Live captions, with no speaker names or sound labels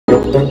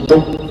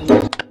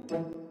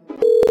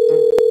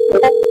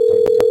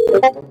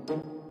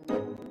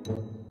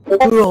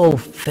We're all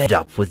fed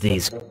up with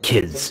these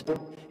kids.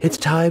 It's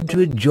time to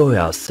enjoy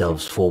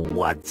ourselves for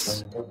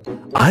once.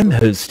 I'm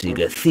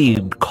hosting a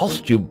themed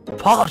costume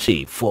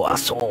party for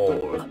us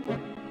all.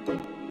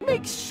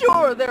 Make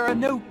sure there are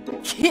no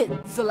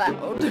kids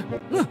allowed.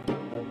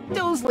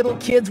 Those little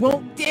kids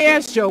won't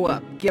dare show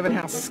up, given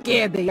how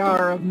scared they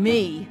are of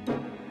me.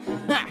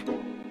 Ha!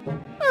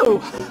 Oh,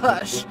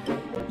 hush.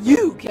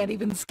 You can't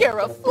even scare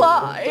a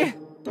fly.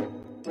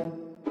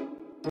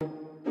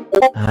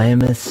 I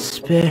am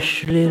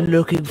especially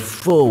looking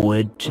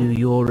forward to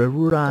your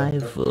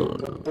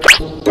arrival.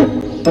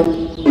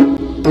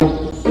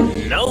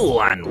 No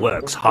one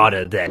works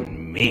harder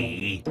than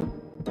me.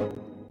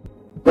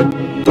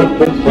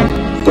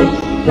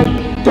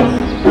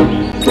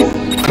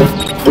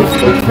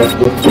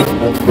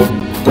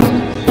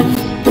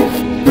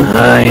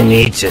 I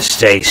need to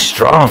stay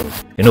strong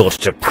in order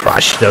to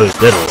crush those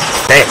little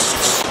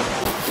pests.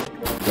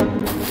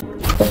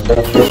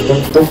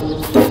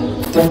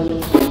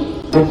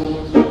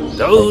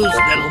 Those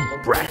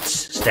little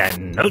brats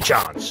stand no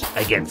chance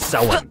against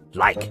someone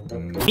like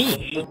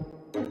me.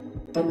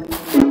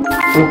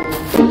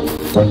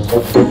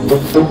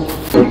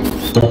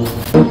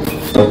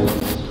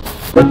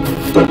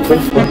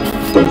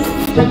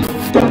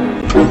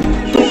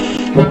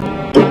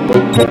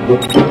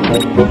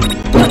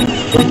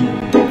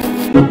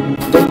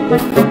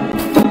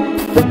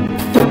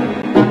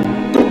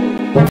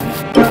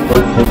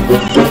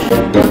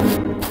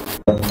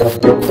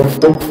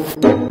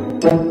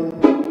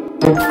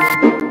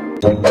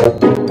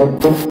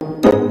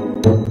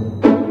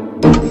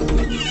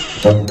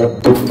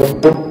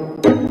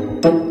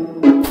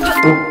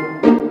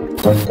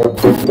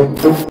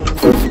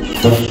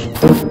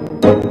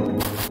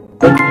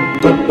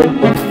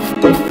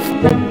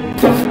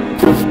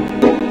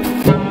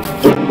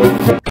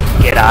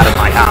 Get out of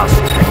my house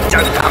and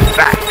don't come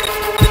back!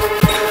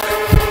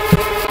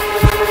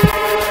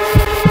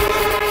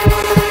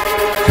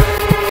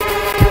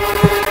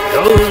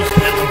 Those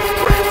little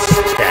brats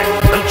stand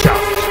no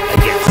chance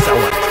against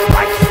someone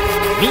like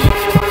me.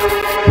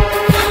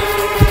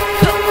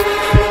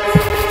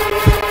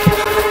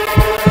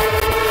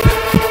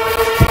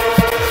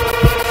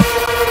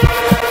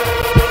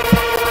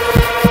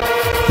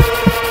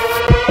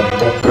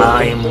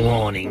 I'm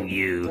warning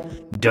you,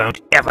 don't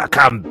ever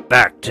come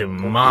back to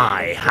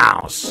my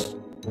house.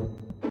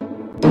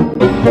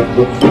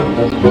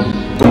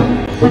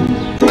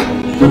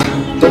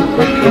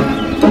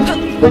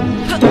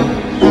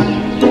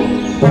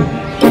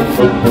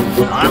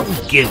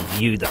 I'll give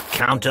you the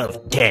count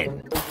of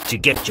 10 to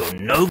get your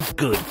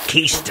no-good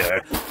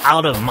keister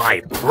out of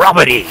my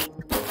property.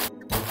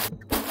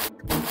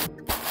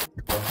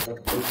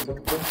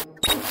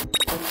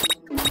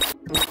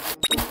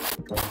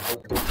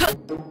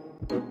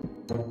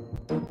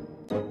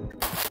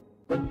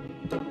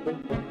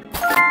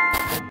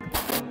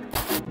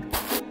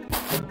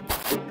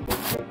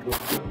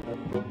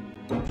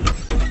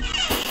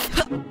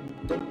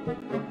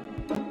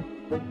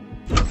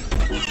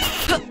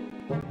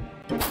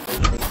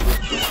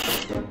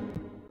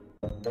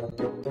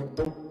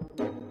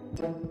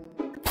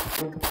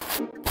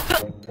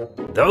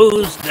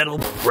 Those little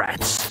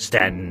brats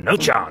stand no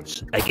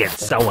chance against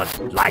someone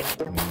like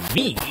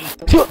me.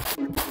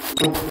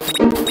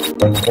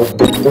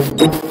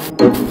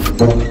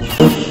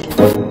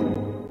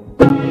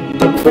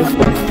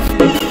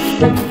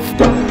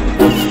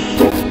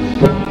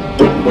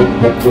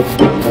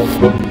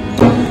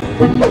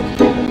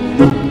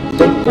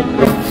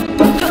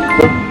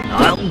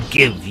 I'll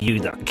give you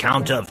the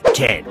count of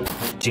 10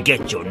 to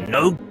get your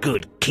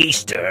no-good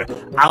keister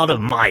out of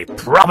my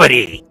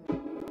property.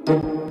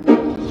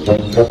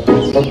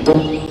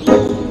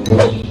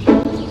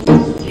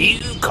 You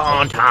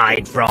can't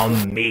hide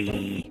from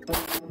me.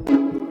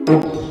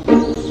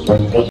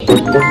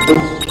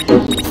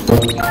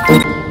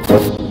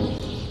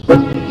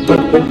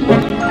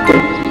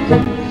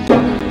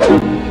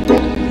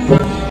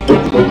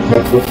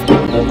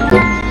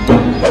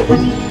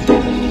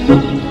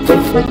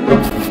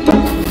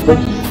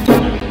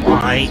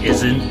 Why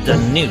isn't the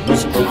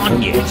news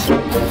on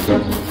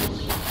yet?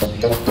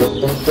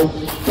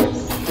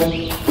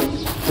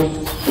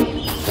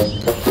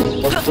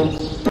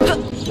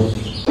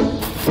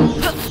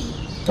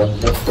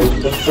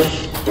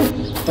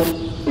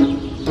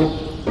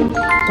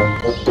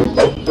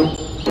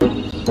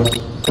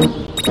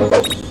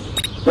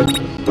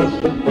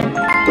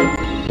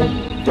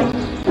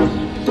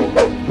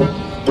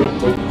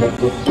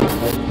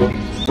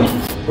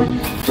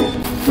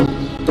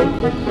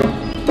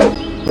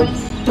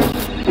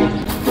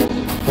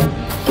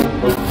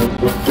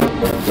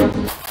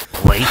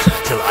 Wait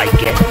till I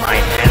get my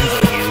hands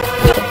on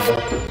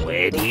you.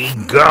 Where'd he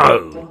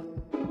go?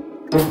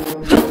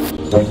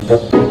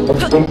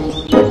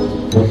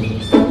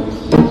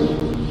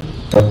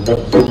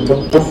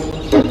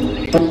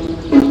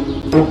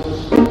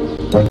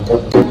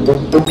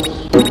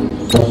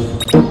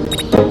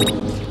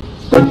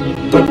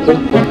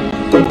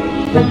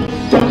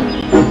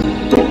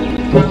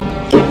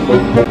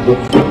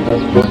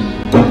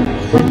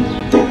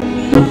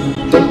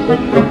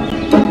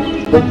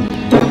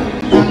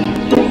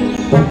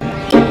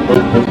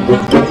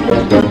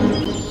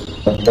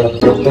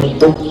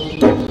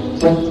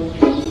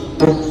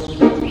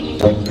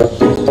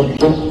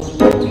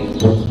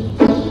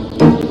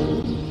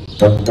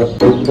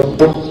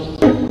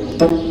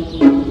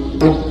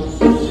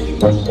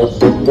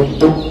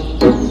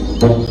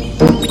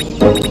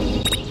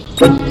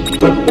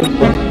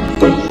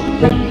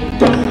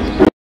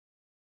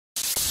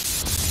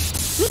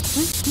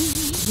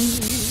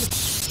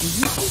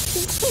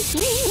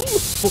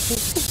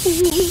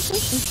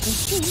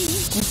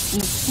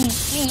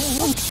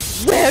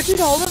 Where did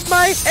all of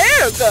my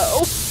hair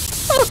go?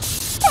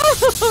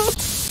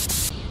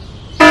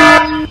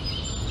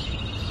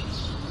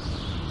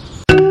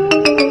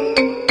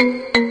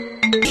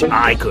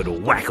 I could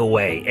whack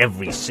away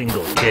every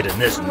single kid in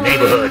this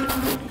neighborhood.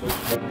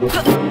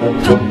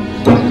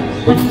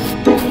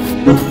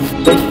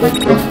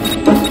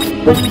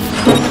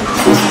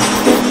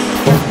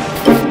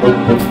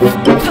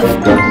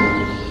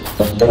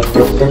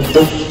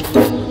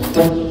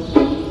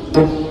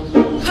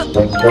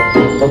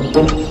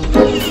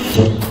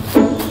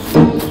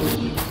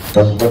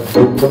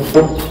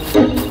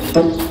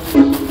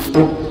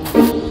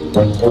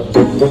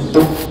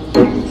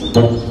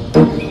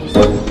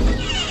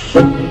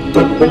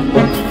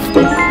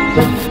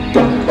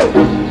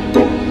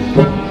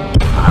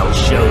 I'll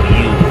show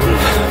you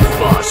who's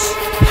boss.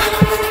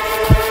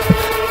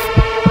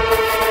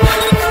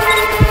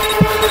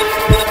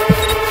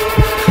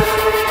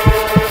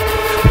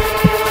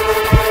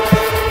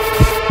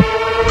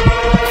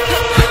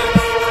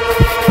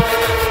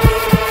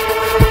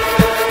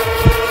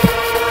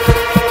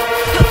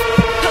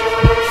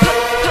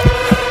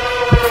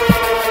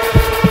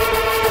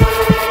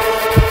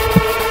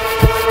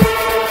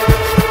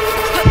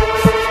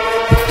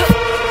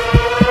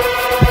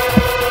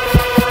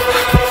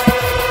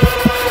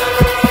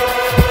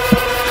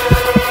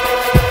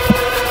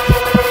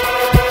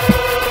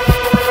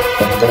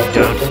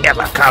 Don't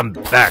ever come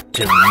back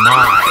to my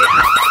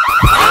house.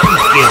 I'll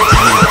give you a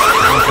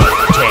count of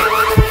 10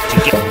 to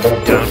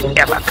get. Don't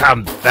ever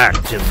come back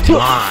to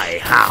my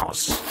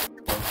house.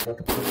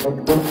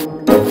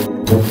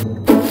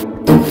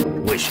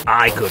 Wish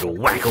I could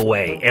whack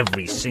away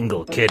every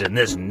single kid in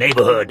this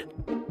neighborhood.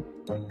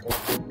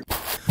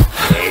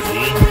 Here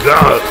we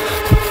go.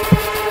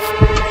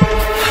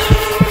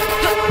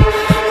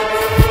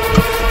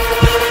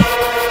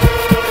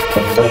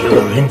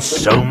 You're in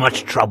so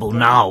much trouble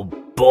now,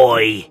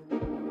 boy.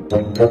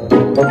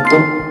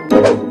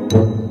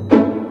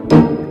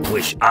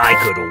 Wish I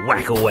could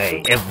whack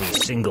away every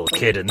single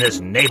kid in this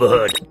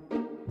neighborhood.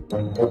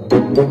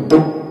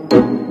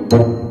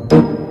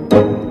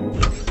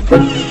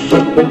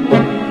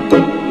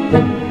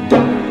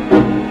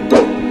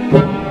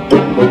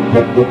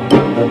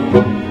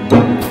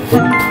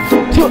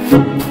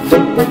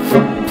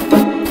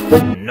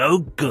 No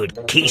good,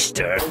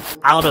 keister.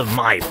 Out of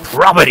my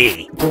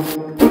property.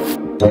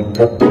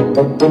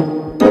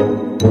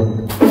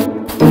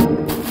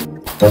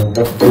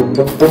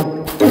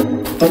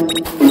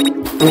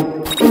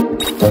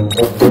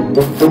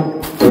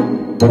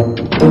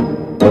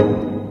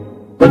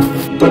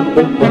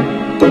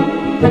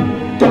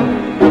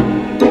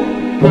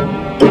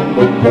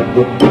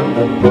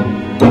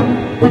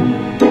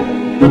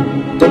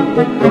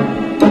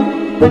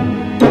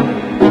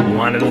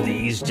 One of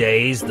these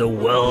days, the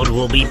world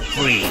will be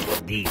free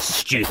of these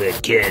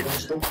stupid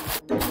kids.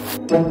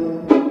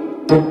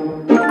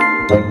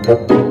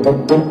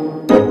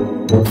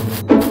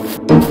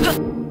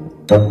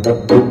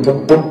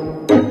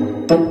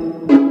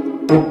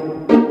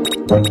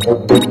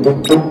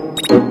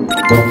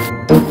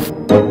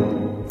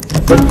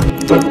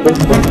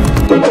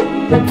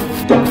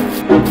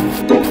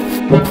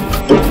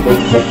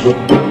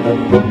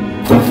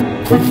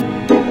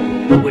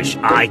 Wish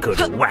I could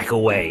whack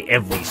away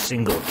every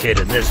single kid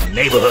in this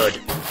neighborhood.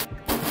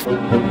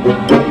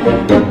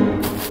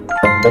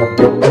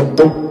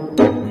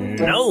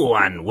 No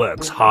one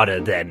works harder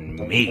than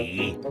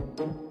me.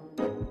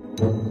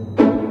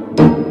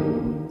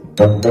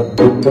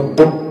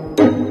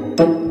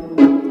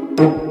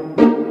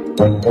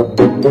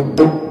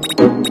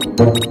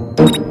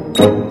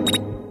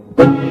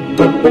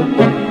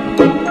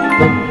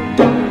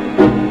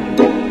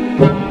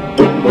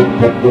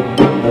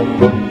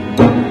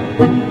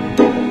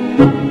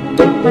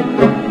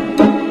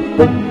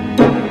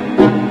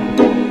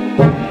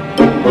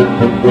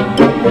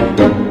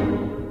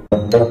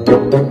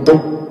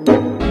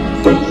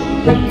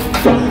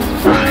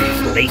 My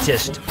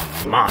latest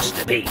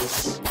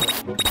masterpiece.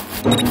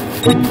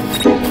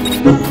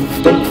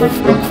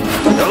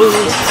 Those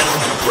little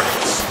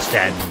brats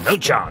stand no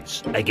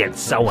chance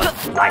against someone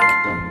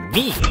like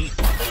me.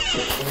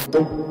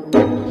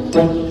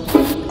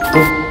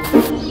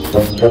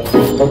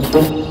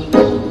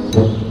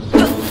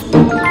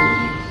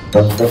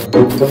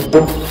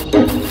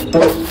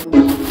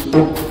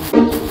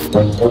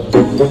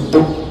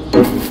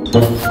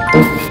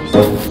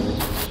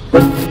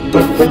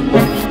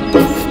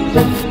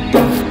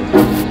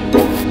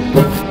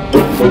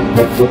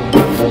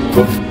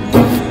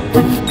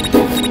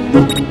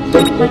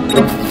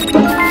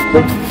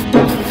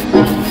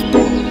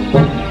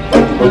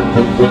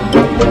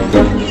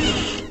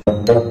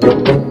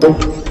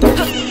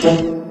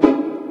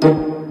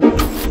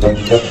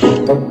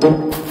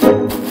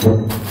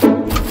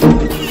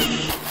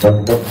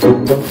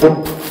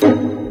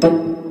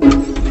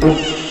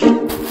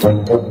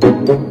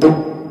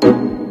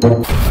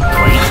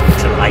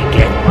 till I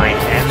get my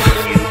hands on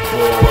you,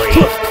 boy.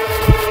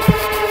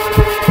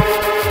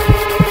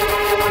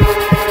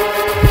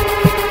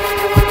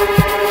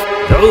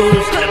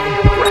 Those little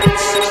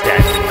brats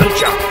stand no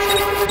chance.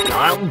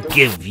 I'll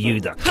give you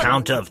the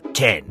count of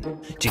 10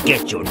 to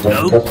get your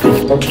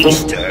no-good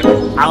keister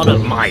out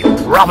of my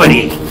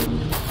property.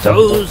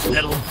 Those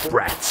little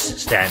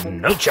brats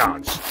stand no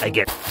chance.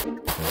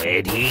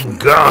 Where'd he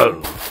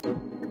go?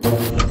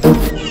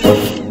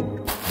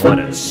 What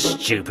a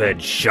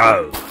stupid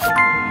show.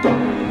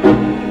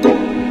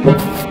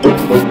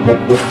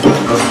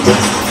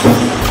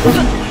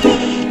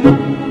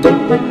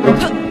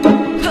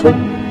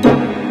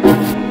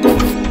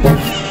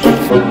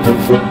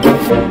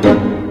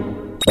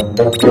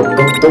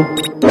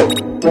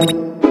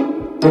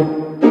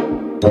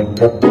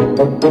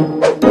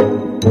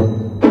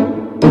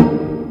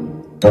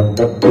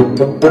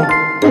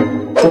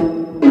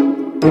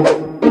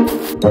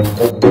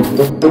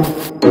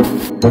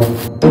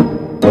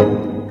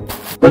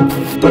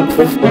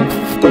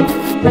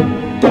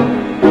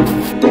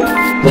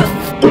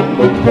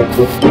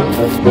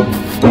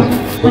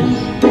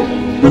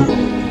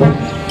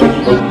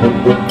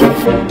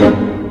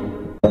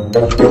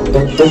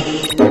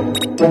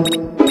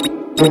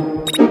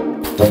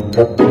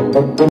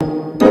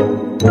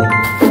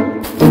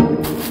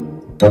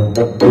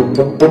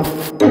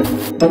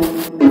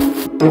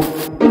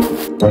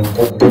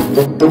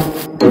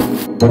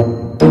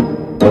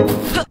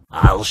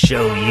 I'll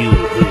show you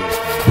who's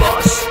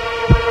boss.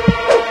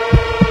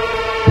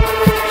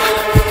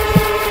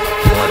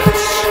 What a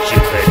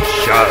stupid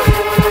show.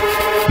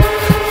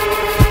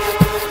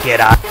 Get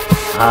up.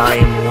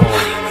 I'm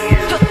warning you.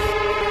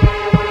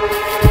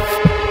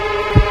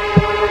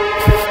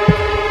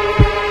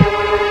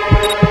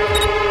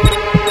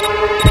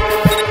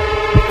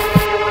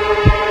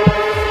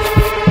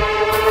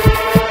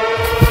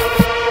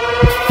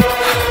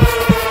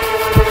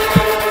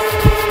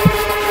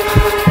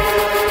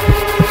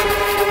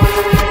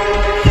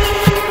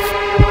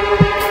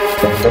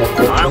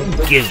 I'll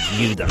give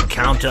you the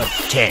count of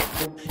 10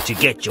 to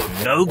get your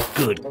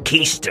no-good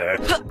keister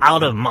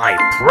out of my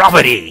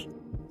property.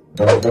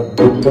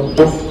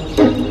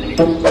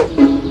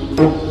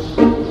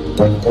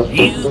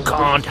 You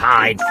can't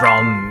hide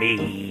from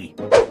me.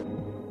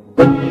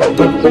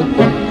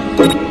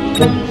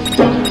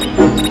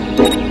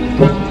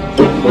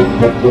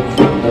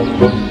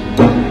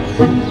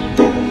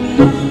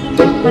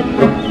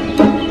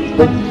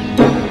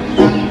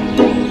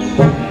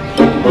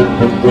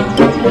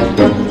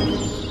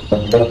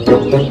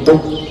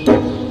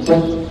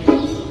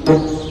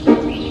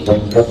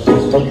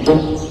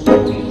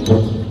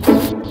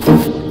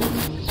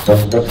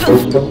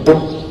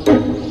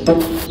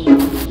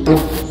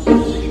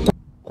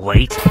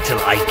 Wait till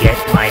I get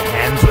my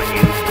hands on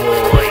you,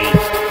 boy.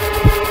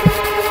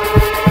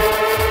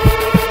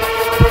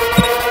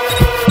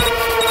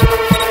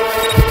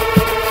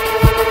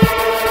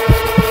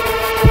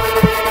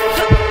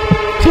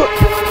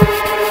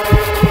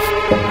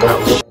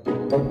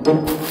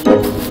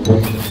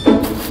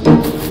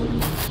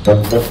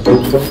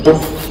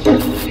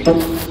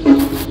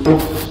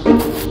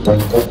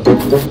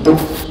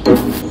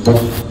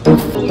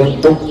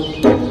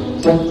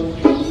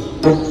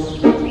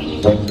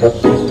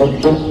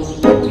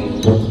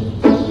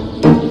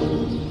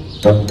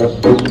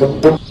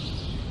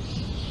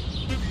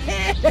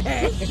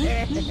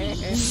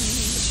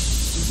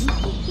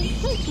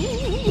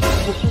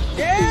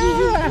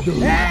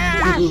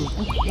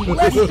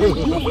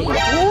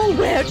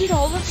 Where did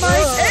all of my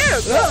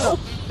hair go?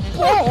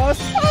 Boss!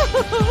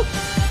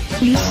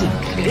 Listen,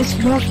 it's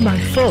not my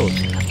fault.